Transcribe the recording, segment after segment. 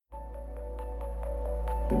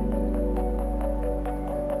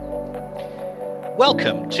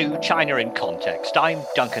Welcome to China in Context. I'm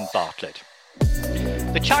Duncan Bartlett.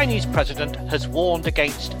 The Chinese president has warned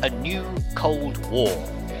against a new Cold War.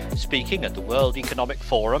 Speaking at the World Economic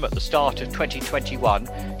Forum at the start of 2021,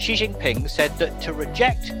 Xi Jinping said that to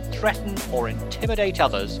reject, threaten or intimidate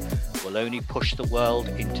others will only push the world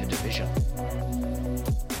into division.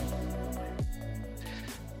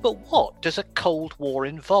 But what does a Cold War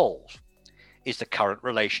involve? Is the current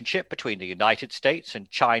relationship between the United States and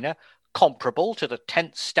China comparable to the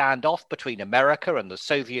tense standoff between America and the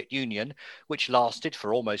Soviet Union, which lasted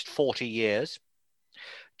for almost 40 years?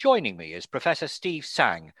 Joining me is Professor Steve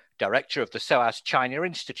Tsang, Director of the SOAS China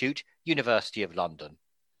Institute, University of London.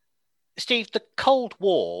 Steve, the Cold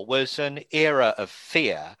War was an era of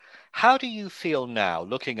fear. How do you feel now,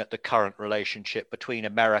 looking at the current relationship between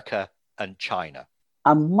America and China?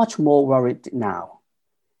 I'm much more worried now,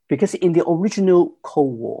 because in the original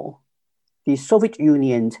Cold War, the Soviet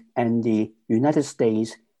Union and the United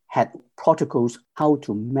States had protocols how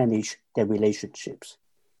to manage their relationships.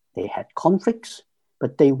 They had conflicts,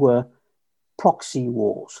 but they were proxy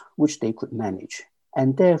wars, which they could manage.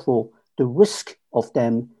 And therefore, the risk of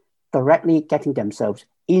them directly getting themselves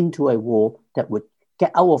into a war that would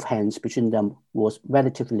get out of hands between them was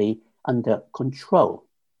relatively under control.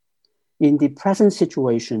 In the present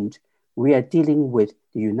situation, we are dealing with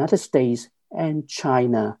the United States and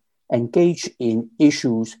China engage in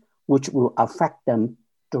issues which will affect them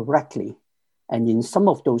directly. And in some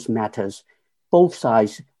of those matters, both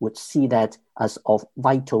sides would see that as of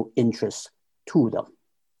vital interest to them.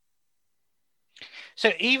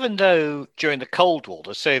 So even though during the Cold War,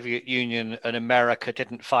 the Soviet Union and America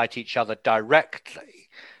didn't fight each other directly,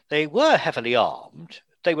 they were heavily armed,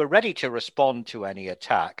 they were ready to respond to any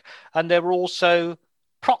attack, and there were also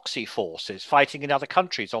proxy forces fighting in other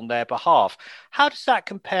countries on their behalf. How does that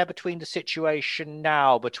compare between the situation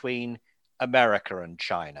now between America and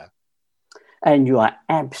China? And you are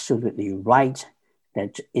absolutely right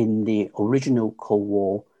that in the original Cold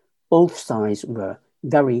War, both sides were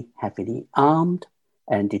very heavily armed,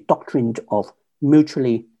 and the doctrine of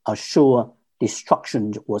mutually assured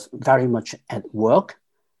destruction was very much at work.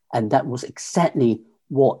 And that was exactly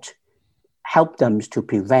what helped them to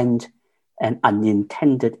prevent an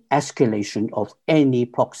unintended escalation of any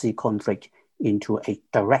proxy conflict into a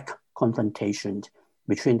direct confrontation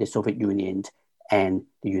between the Soviet Union and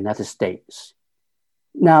the United States.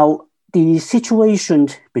 Now, the situation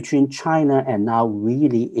between China and now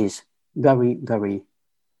really is very, very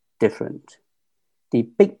different. The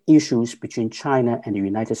big issues between China and the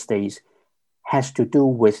United States has to do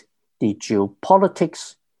with the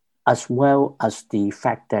geopolitics, as well as the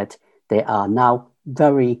fact that there are now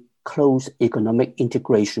very close economic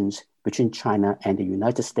integrations between China and the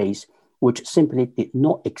United States, which simply did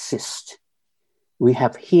not exist. We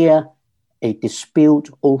have here a dispute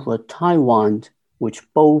over Taiwan, which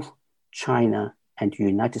both China and the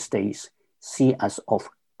United States see as of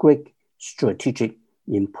great strategic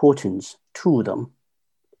importance to them,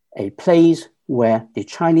 a place where the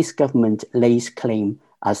Chinese government lays claim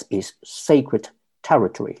as its sacred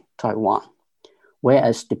territory, Taiwan,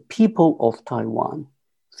 whereas the people of Taiwan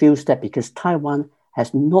feels that because Taiwan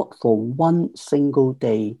has not for one single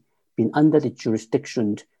day been under the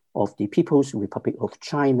jurisdiction of the People's Republic of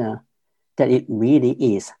China, that it really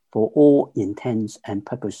is, for all intents and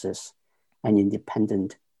purposes, an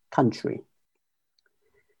independent country.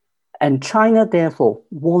 And China, therefore,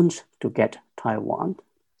 wants to get Taiwan.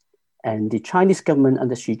 And the Chinese government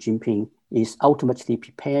under Xi Jinping is ultimately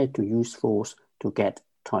prepared to use force to get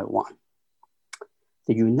Taiwan.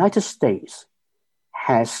 The United States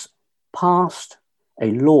has passed a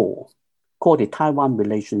law called the Taiwan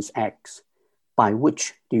Relations Act, by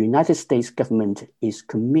which the United States government is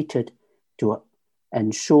committed to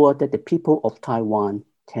ensure that the people of Taiwan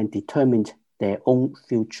can determine their own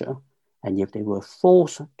future. And if they were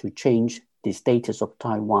forced to change the status of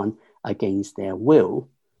Taiwan against their will,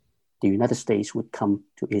 the United States would come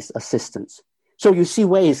to its assistance. So you see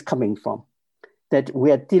where it's coming from, that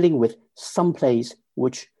we are dealing with some place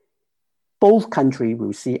which both countries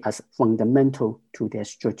will see as fundamental to their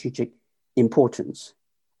strategic importance.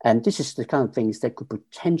 And this is the kind of things that could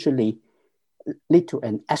potentially lead to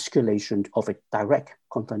an escalation of a direct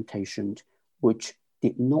confrontation, which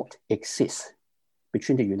did not exist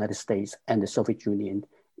between the United States and the Soviet Union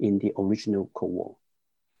in the original Cold War.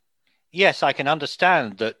 Yes, I can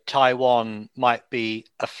understand that Taiwan might be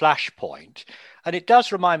a flashpoint. And it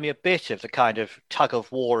does remind me a bit of the kind of tug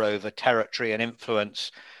of war over territory and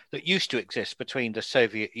influence that used to exist between the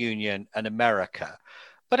Soviet Union and America.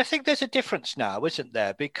 But I think there's a difference now, isn't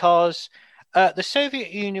there? Because the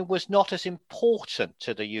Soviet Union was not as important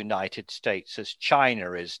to the United States as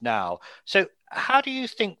China is now. So, how do you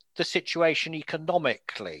think the situation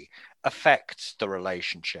economically affects the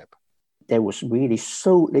relationship? There was really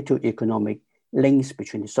so little economic links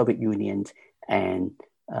between the Soviet Union and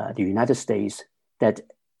the United States that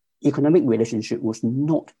economic relationship was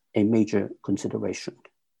not a major consideration.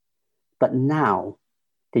 But now,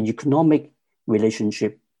 the economic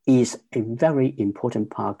relationship is a very important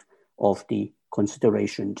part of the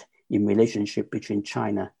consideration in relationship between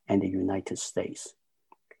China and the United States.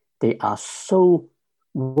 They are so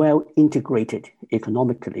well integrated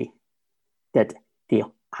economically that the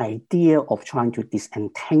idea of trying to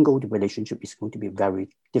disentangle the relationship is going to be very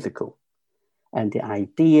difficult. And the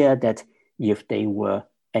idea that if they were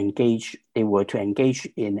to engage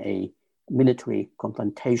in a military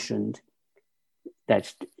confrontation,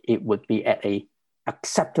 that it would be at an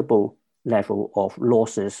acceptable level of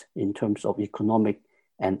losses in terms of economic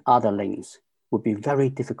and other links would be very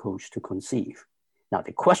difficult to conceive. Now,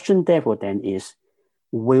 the question therefore then is,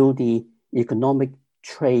 will the economic,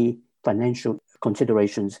 trade, financial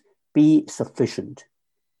considerations be sufficient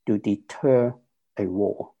to deter a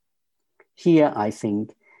war? Here, I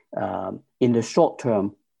think in the short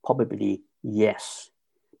term, probably yes.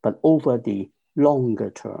 But over the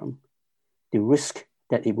longer term, the risk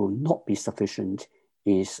that it will not be sufficient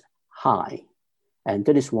is high. And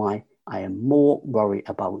that is why I am more worried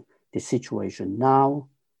about the situation now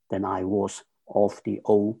than I was of the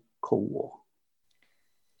old Cold War.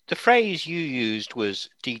 The phrase you used was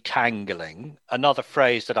detangling. Another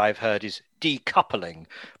phrase that I've heard is decoupling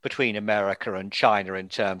between America and China in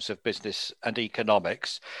terms of business and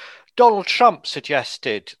economics. Donald Trump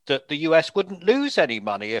suggested that the US wouldn't lose any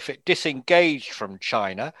money if it disengaged from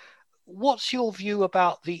China. What's your view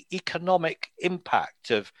about the economic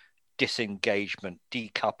impact of disengagement,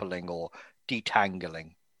 decoupling, or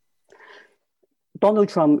detangling? Donald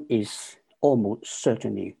Trump is almost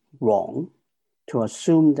certainly wrong to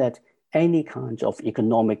assume that any kind of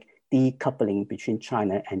economic decoupling between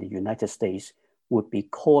China and the United States would be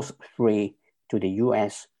cost-free to the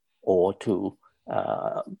US or to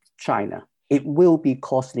China. It will be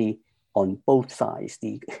costly on both sides.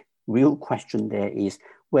 The real question there is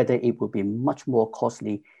whether it will be much more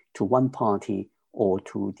costly to one party or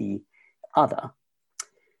to the other.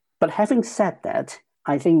 But having said that,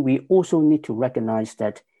 I think we also need to recognize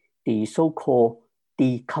that the so-called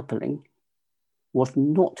decoupling was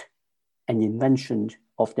not an invention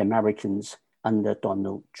of the Americans under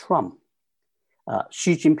Donald Trump.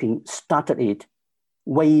 Xi Jinping started it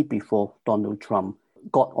way before Donald Trump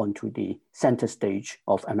got onto the center stage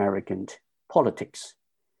of American politics.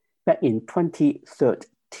 Back in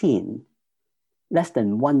 2013, less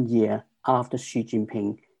than 1 year after Xi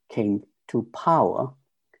Jinping came to power,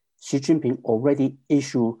 Xi Jinping already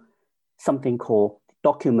issued something called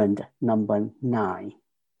Document Number 9,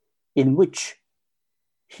 in which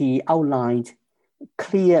he outlined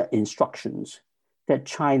clear instructions that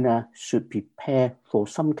China should prepare for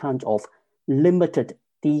some kind of limited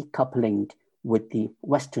decoupling with the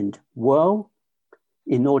Western world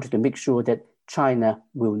in order to make sure that China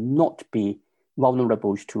will not be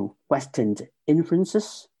vulnerable to Western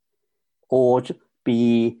influences or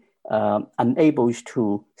be unable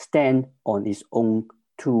to stand on its own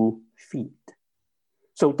 2 feet.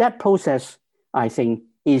 So that process, I think,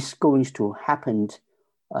 is going to happen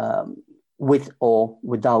with or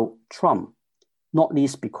without Trump, not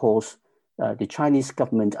least because the Chinese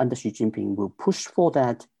government under Xi Jinping will push for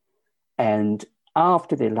that. And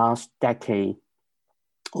after the last decade,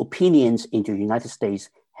 opinions in the United States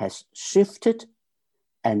has shifted,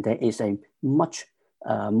 and there is a much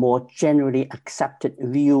more generally accepted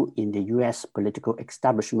view in the US political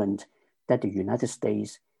establishment that the United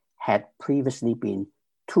States had previously been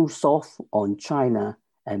too soft on China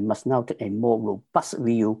and must now take a more robust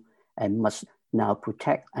view and must now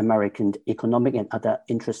protect American economic and other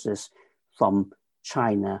interests from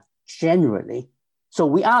China generally. So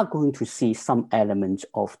we are going to see some elements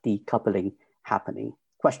of decoupling happening.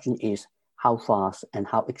 Question is how fast and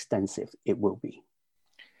how extensive it will be.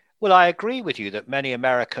 Well, I agree with you that many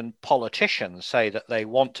American politicians say that they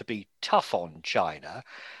want to be tough on China,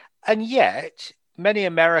 and yet many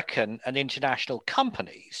American and international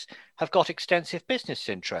companies have got extensive business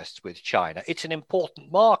interests with China. It's an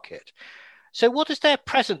important market. So what does their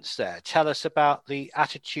presence there tell us about the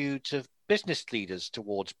attitudes of business leaders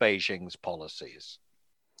towards Beijing's policies?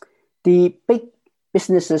 The big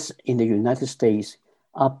businesses in the United States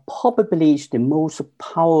are probably the most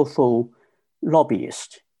powerful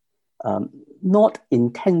lobbyists, not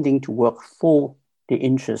intending to work for the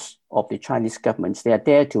interests of the Chinese government. They are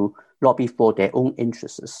there to lobby for their own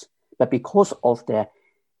interests, but because of their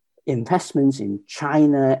investments in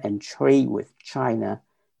China and trade with China,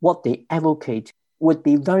 what they advocate would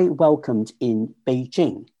be very welcomed in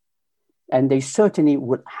Beijing. And they certainly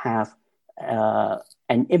would have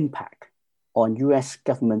an impact on US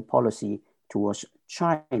government policy towards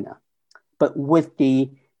China. But with the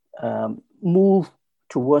move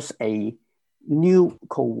towards a new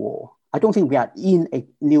Cold War, I don't think we are in a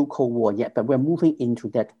new Cold War yet, but we're moving into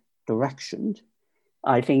that direction.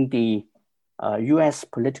 I think the US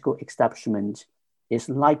political establishment is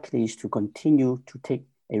likely to continue to take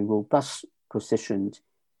a robust position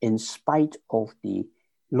in spite of the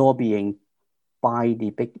lobbying by the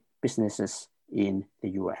big businesses in the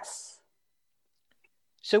US.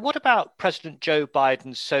 So what about President Joe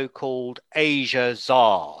Biden's so-called Asia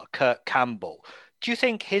czar, Kurt Campbell? Do you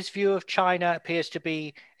think his view of China appears to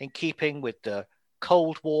be in keeping with the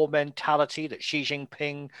Cold War mentality that Xi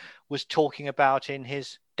Jinping was talking about in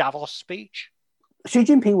his Davos speech? Xi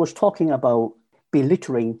Jinping was talking about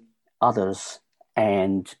belittling others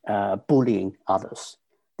and bullying others.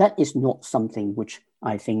 That is not something which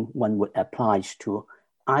I think one would apply to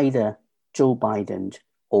either Joe Biden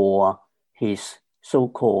or his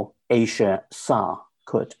so-called Asia czar,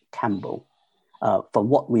 Kurt Campbell. From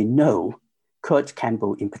what we know, Kurt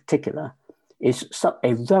Campbell in particular is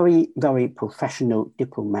a very, very professional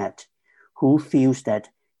diplomat who feels that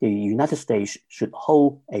the United States should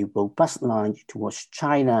hold a robust line towards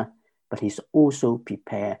China, but he's also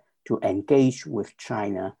prepared to engage with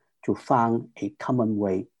China to find a common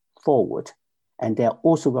way forward. And they're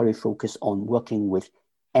also very focused on working with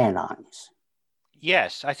allies.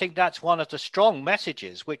 Yes, I think that's one of the strong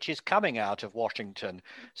messages which is coming out of Washington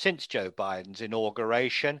since Joe Biden's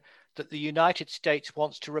inauguration, that the United States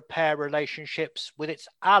wants to repair relationships with its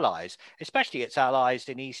allies, especially its allies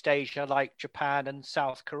in East Asia like Japan and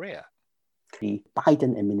South Korea. The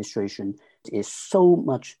Biden administration is so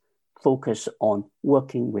much focused on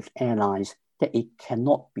working with allies that it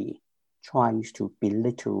cannot be trying to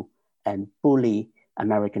belittle and bully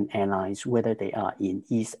American allies, whether they are in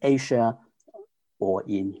East Asia or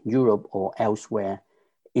in Europe or elsewhere,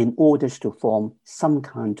 in order to form some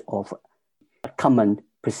kind of common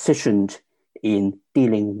position in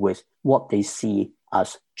dealing with what they see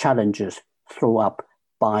as challenges thrown up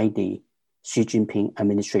by the Xi Jinping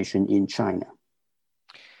administration in China.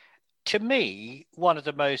 To me, one of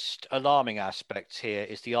the most alarming aspects here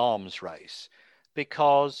is the arms race,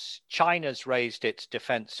 because China's raised its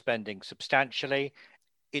defense spending substantially.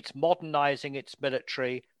 It's modernizing its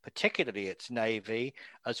military, particularly its navy,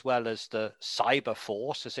 as well as the cyber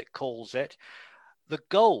force, as it calls it. The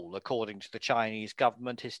goal, according to the Chinese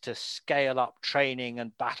government, is to scale up training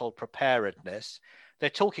and battle preparedness. They're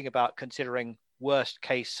talking about considering worst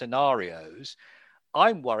case scenarios.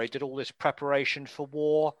 I'm worried that all this preparation for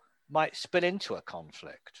war might spill into a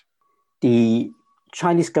conflict. The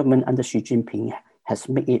Chinese government under Xi Jinping has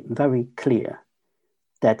made it very clear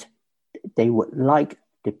that they would like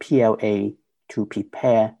the PLA to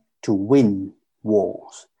prepare to win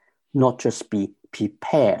wars, not just be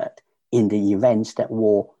prepared in the events that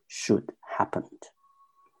war should happen.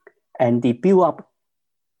 And the build-up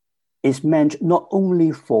is meant not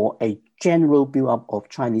only for a general build-up of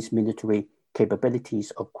Chinese military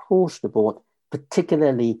capabilities across the board,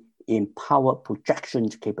 particularly in power projection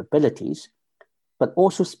capabilities, but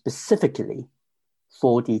also specifically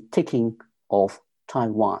for the taking of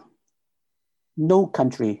Taiwan. No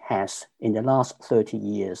country has, in the last 30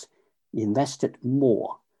 years, invested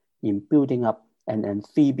more in building up an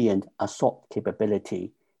amphibian assault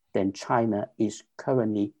capability than China is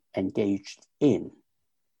currently engaged in.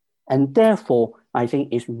 And therefore, I think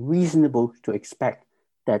it's reasonable to expect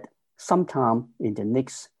that sometime in the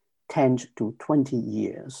next 10 to 20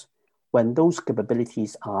 years, when those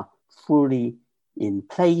capabilities are fully in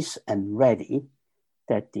place and ready,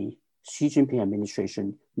 that the Xi Jinping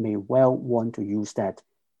administration may well want to use that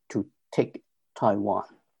to take Taiwan.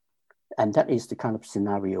 And that is the kind of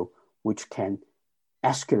scenario which can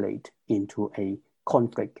escalate into a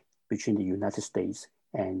conflict between the United States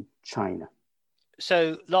and China.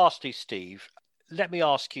 So lastly, Steve, let me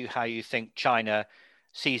ask you how you think China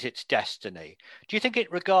sees its destiny. Do you think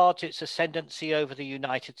it regards its ascendancy over the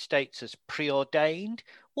United States as preordained?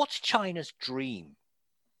 What's China's dream?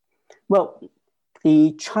 Well,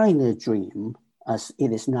 the China dream, as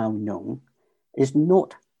it is now known, is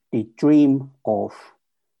not the dream of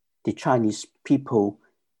the Chinese people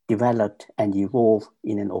developed and evolved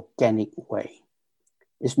in an organic way.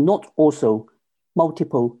 It's not also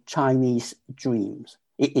multiple Chinese dreams.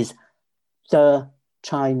 It is the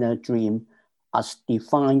China dream as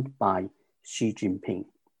defined by Xi Jinping.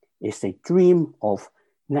 is a dream of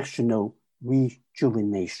national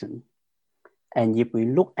rejuvenation. And if we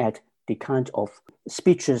look at the kind of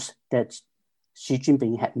speeches that Xi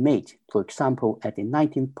Jinping had made, for example, at the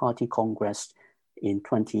 19th Party Congress in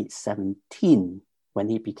 2017, when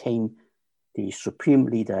he became the supreme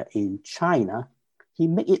leader in China, he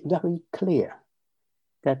made it very clear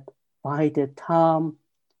that by the time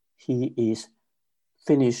he is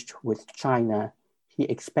finished with China, he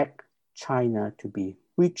expects China to be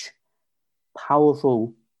rich,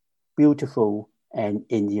 powerful, beautiful, and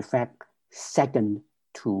in effect, second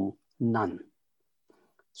to none.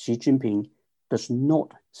 Xi Jinping does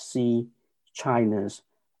not see China's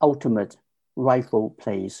ultimate rightful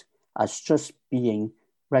place as just being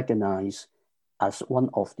recognized as one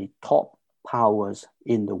of the top powers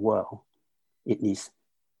in the world. It is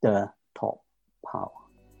the top power.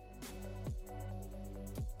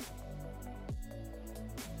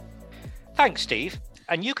 Thanks, Steve.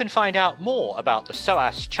 And you can find out more about the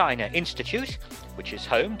SOAS China Institute, which is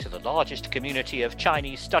home to the largest community of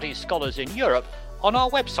Chinese studies scholars in Europe, on our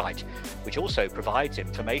website, which also provides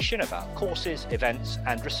information about courses, events,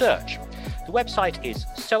 and research. The website is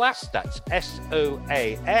SOAS, that's SOAS.ac.uk.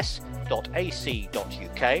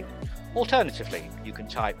 Alternatively, you can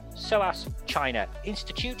type SOAS China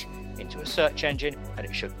Institute into a search engine and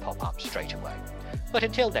it should pop up straight away. But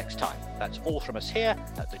until next time, that's all from us here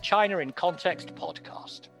at the China in Context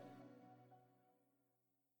podcast.